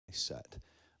set.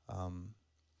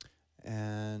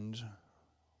 And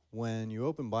when you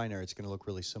open binary, it's going to look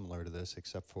really similar to this,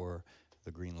 except for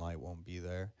the green light won't be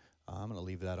there. I'm going to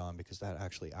leave that on because that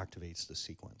actually activates the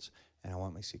sequence, and I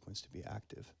want my sequence to be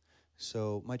active.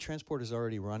 So my transport is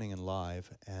already running and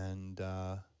live, and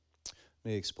let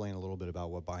me explain a little bit about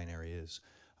what binary is.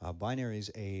 Binary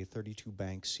is a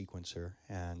 32-bank sequencer,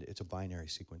 and it's a binary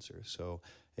sequencer, so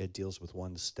it deals with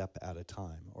one step at a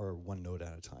time, or one note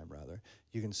at a time, rather.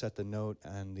 You can set the note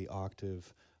and the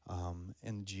octave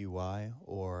in the GUI,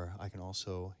 or I can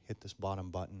also hit this bottom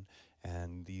button,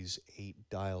 and these 8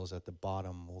 dials at the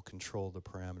bottom will control the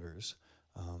parameters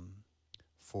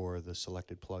for the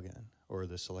selected plugin, or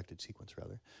the selected sequence,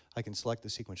 rather. I can select the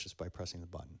sequence just by pressing the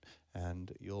button,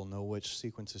 and you'll know which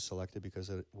sequence is selected because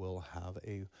it will have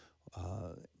a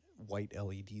white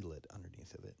LED lit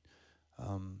underneath of it.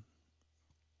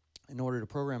 In order to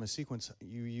program a sequence,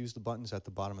 you use the buttons at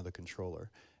the bottom of the controller,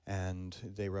 and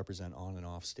they represent on and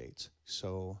off states.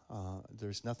 So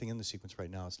there's nothing in the sequence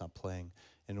right now, it's not playing.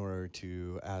 In order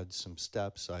to add some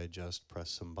steps, I just press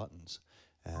some buttons,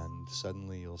 and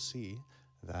suddenly you'll see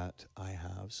that I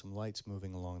have some lights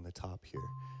moving along the top here.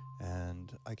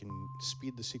 And I can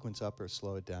speed the sequence up or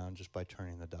slow it down just by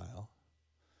turning the dial.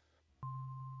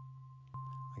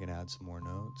 I can add some more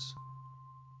notes.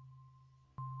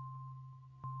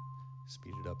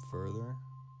 Speed it up further.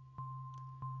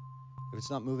 If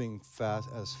it's not moving fast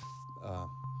as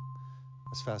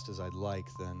fast as I'd like,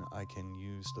 then I can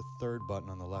use the third button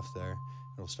on the left there.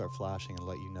 It'll start flashing and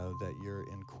let you know that you're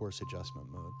in course adjustment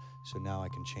mode. So now I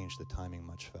can change the timing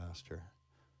much faster.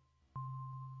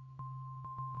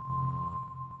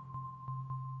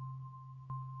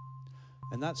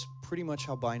 And that's pretty much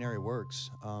how binary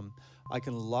works. I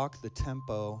can lock the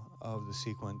tempo of the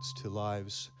sequence to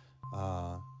Live's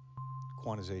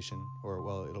quantization, or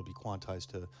well, it'll be quantized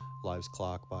to Live's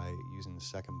clock by using the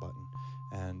second button.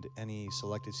 And any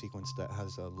selected sequence that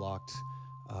has a locked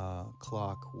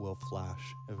clock will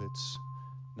flash. If it's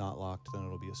not locked, then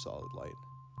it'll be a solid light.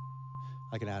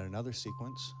 I can add another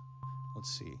sequence.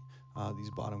 Let's see. These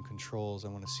bottom controls, I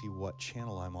want to see what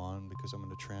channel I'm on because I'm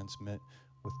going to transmit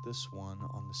with this one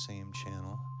on the same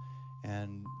channel.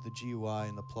 And the GUI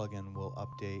and the plugin will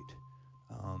update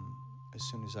as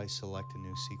soon as I select a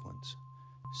new sequence.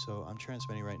 So I'm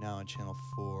transmitting right now on channel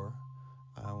 4.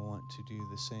 I want to do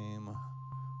the same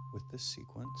with this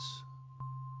sequence.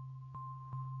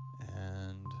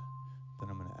 And then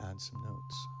I'm going to add some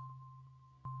notes.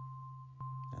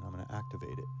 And I'm going to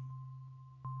activate it.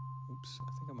 Oops,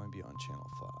 I think I might be on channel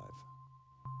 5.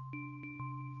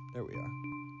 There we are.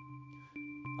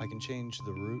 I can change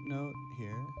the root note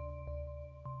here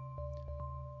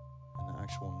and the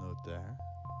actual note there.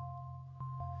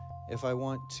 If I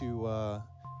want to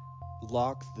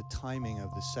lock the timing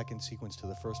of the second sequence to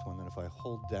the first one, then if I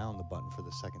hold down the button for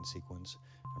the second sequence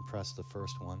and press the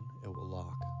first one, it will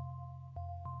lock.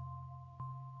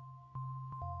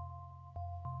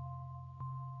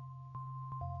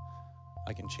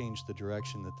 I can change the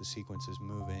direction that the sequence is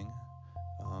moving.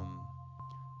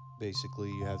 Basically,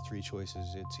 you have 3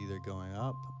 choices. It's either going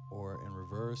up or in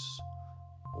reverse,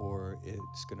 or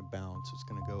it's going to bounce. It's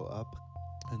going to go up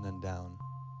and then down.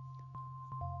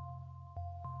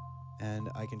 And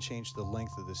I can change the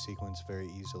length of the sequence very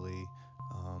easily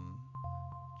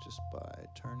just by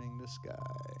turning this guy.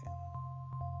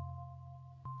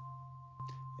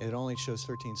 It only shows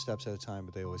 13 steps at a time,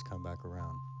 but they always come back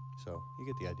around. So you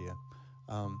get the idea.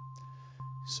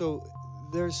 So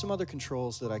there's some other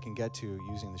controls that I can get to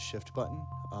using the shift button.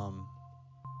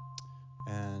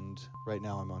 And right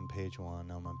now I'm on page 1,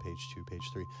 now I'm on page 2, page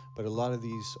 3. But a lot of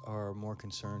these are more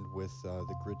concerned with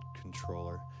the grid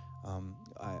controller.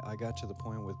 I got to the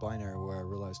point with binary where I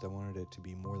realized I wanted it to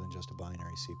be more than just a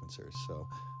binary sequencer. So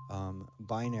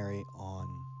binary on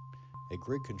a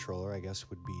grid controller, I guess,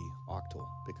 would be octal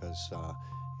because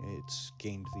it's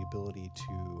gained the ability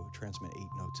to transmit 8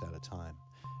 notes at a time.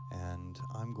 And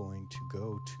I'm going to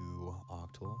go to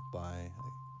octal by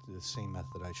the same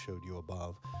method I showed you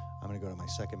above. I'm going to go to my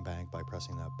second bank by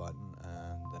pressing that button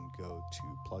and then go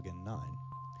to plugin 9.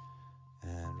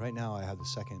 And right now I have the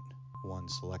second one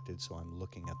selected, so I'm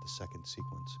looking at the second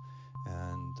sequence.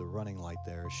 And the running light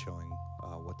there is showing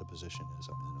what the position is.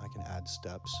 And I can add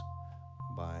steps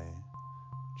by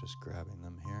just grabbing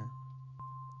them here.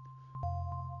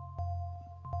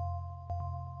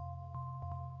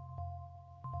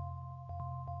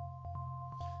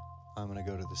 I'm going to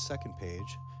go to the second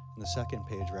page, and the second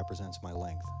page represents my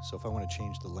length. So if I want to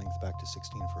change the length back to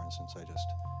 16, for instance, I just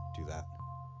do that.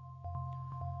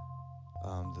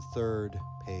 The third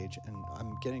page, and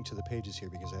I'm getting to the pages here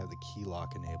because I have the key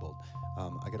lock enabled.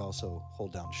 I could also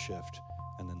hold down Shift,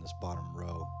 and then this bottom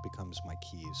row becomes my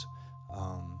keys.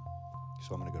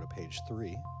 So I'm going to go to page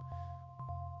 3,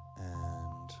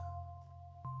 and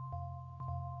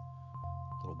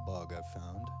little bug I've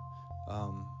found.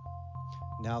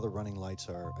 Now the running lights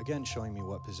are again showing me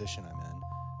what position I'm in,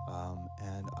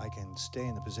 and I can stay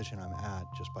in the position I'm at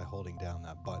just by holding down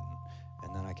that button,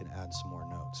 and then I can add some more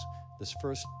notes. This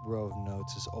first row of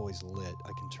notes is always lit.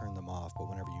 I can turn them off, but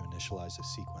whenever you initialize a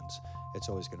sequence, it's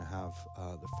always going to have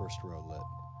the first row lit.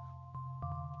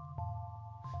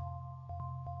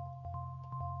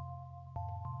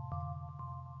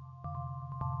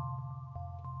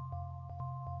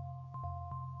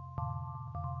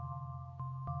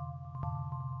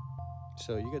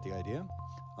 So you get the idea.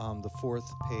 The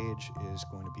fourth page is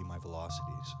going to be my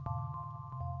velocities.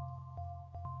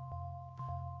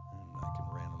 And I can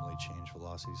randomly change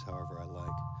velocities however I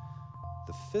like.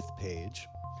 The fifth page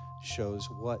shows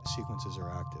what sequences are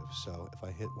active. So if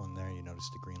I hit one there, you notice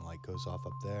the green light goes off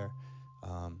up there.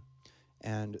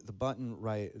 And the button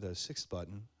the sixth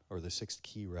button, or the sixth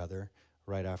key rather,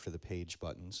 right after the page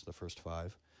buttons, the first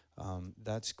 5,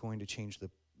 that's going to change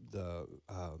the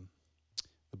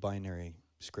binary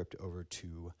script over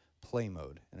to play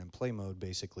mode. And in play mode,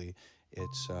 basically,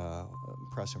 it's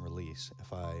press and release.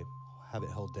 If I have it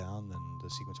held down, then the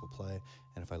sequence will play,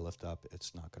 and if I lift up,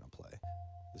 it's not going to play.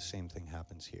 The same thing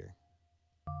happens here.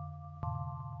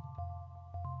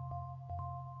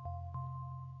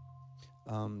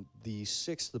 The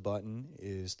sixth button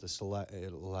is the select.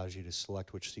 It allows you to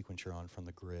select which sequence you're on from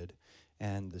the grid,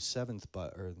 and the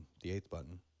the eighth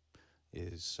button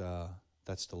is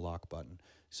that's the lock button.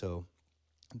 So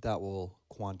that will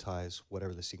quantize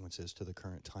whatever the sequence is to the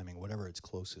current timing, whatever it's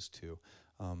closest to.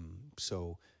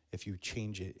 So if you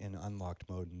change it in unlocked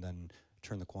mode and then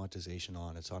turn the quantization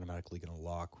on, it's automatically going to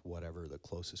lock whatever the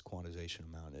closest quantization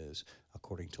amount is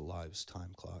according to Live's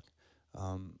time clock.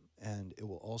 And it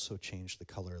will also change the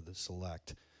color of the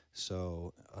select.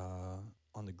 So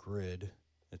on the grid,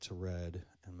 it's a red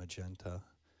and magenta.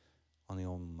 On the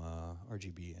Ohm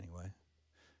RGB anyway.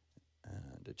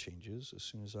 And it changes as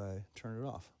soon as I turn it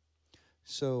off.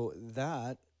 So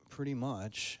that pretty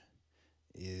much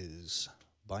is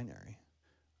binary.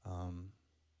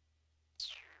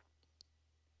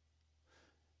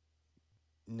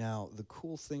 Now, the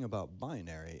cool thing about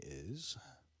binary is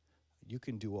you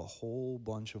can do a whole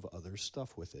bunch of other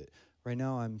stuff with it. Right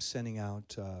now I'm sending out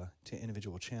to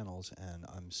individual channels, and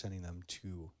I'm sending them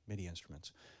to MIDI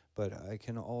instruments. But I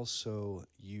can also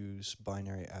use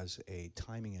binary as a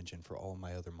timing engine for all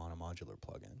my other monomodular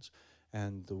plugins.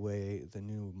 And the way the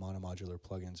new monomodular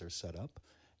plugins are set up,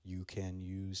 you can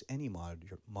use any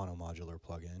monomodular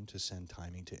plugin to send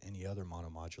timing to any other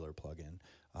monomodular plugin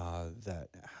that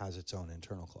has its own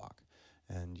internal clock.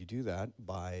 And you do that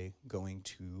by going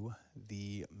to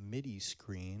the MIDI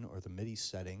screen or the MIDI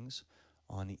settings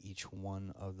on each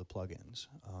one of the plugins.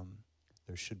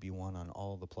 There should be one on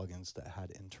all the plugins that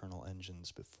had internal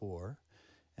engines before.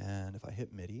 And if I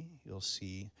hit MIDI, you'll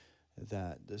see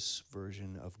that this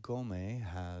version of Gome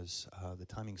has the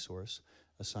timing source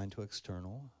assigned to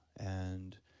external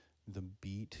and the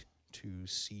beat to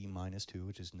C-2,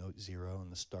 which is note 0,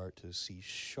 and the start to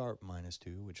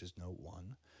C#-2, which is note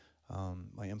 1.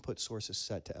 My input source is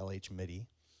set to LH MIDI,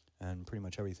 and pretty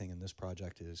much everything in this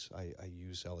project is I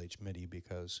use LH MIDI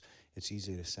because it's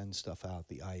easy to send stuff out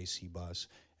the IAC bus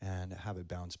and have it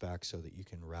bounce back so that you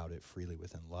can route it freely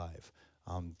within Live.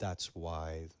 That's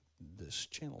why this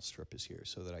channel strip is here,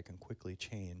 so that I can quickly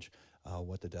change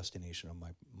what the destination of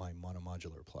my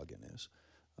monomodular plugin is.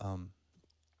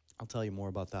 I'll tell you more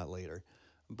about that later.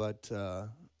 But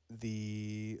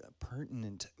the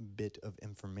pertinent bit of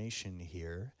information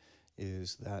here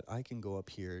is that I can go up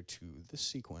here to this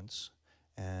sequence,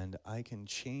 and I can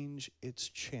change its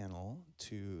channel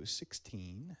to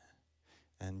 16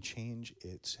 and change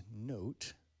its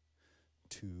note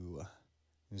to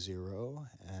 0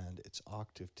 and its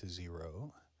octave to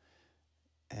 0.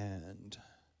 And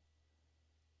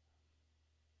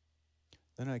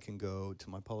then I can go to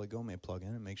my Polygome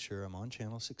plugin and make sure I'm on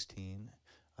channel 16.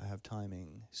 I have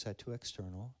timing set to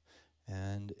external.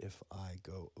 And if I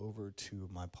go over to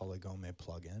my Polygome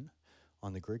plugin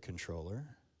on the grid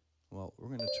controller, well, we're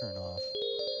going to turn off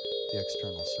the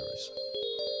external source.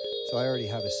 So I already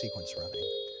have a sequence running.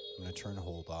 I'm going to turn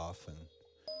hold off, and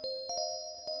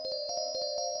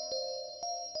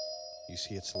you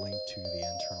see it's linked to the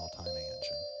internal timing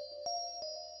engine.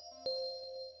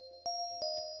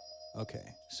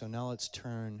 Okay, so now let's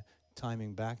turn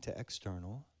timing back to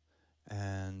external,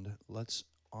 and let's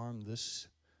arm this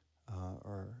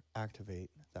or activate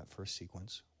that first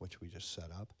sequence, which we just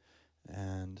set up.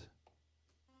 And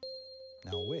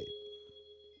now wait.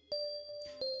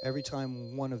 Every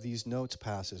time one of these notes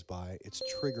passes by, it's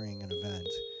triggering an event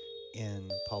in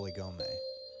polygome.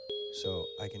 So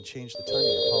I can change the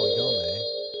timing of polygome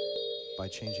by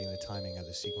changing the timing of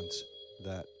the sequence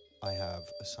that I have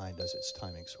assigned as its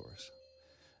timing source.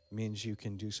 It means you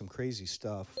can do some crazy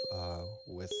stuff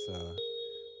with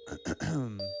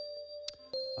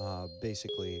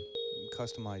basically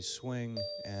customized swing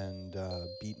and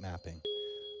beat mapping.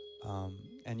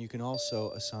 And you can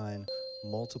also assign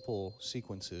multiple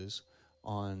sequences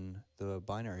on the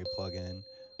binary plugin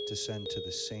to send to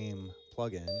the same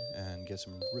plugin and get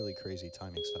some really crazy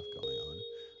timing stuff going on.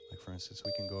 Like for instance,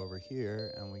 we can go over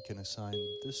here and we can assign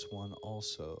this one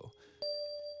also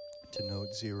to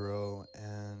note 0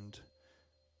 and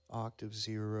octave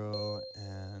 0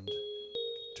 and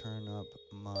turn up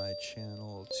my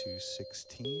channel to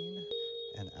 16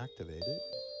 and activate it.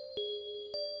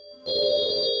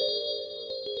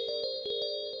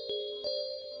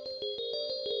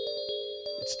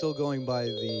 It's still going by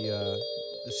the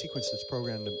sequence that's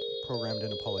programmed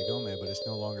into polygome, but it's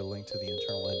no longer linked to the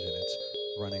internal engine. It's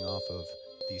running off of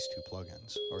these two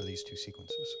plugins, or these two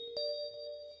sequences.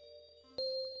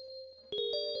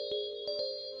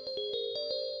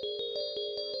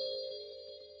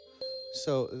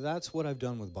 So that's what I've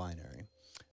done with binary.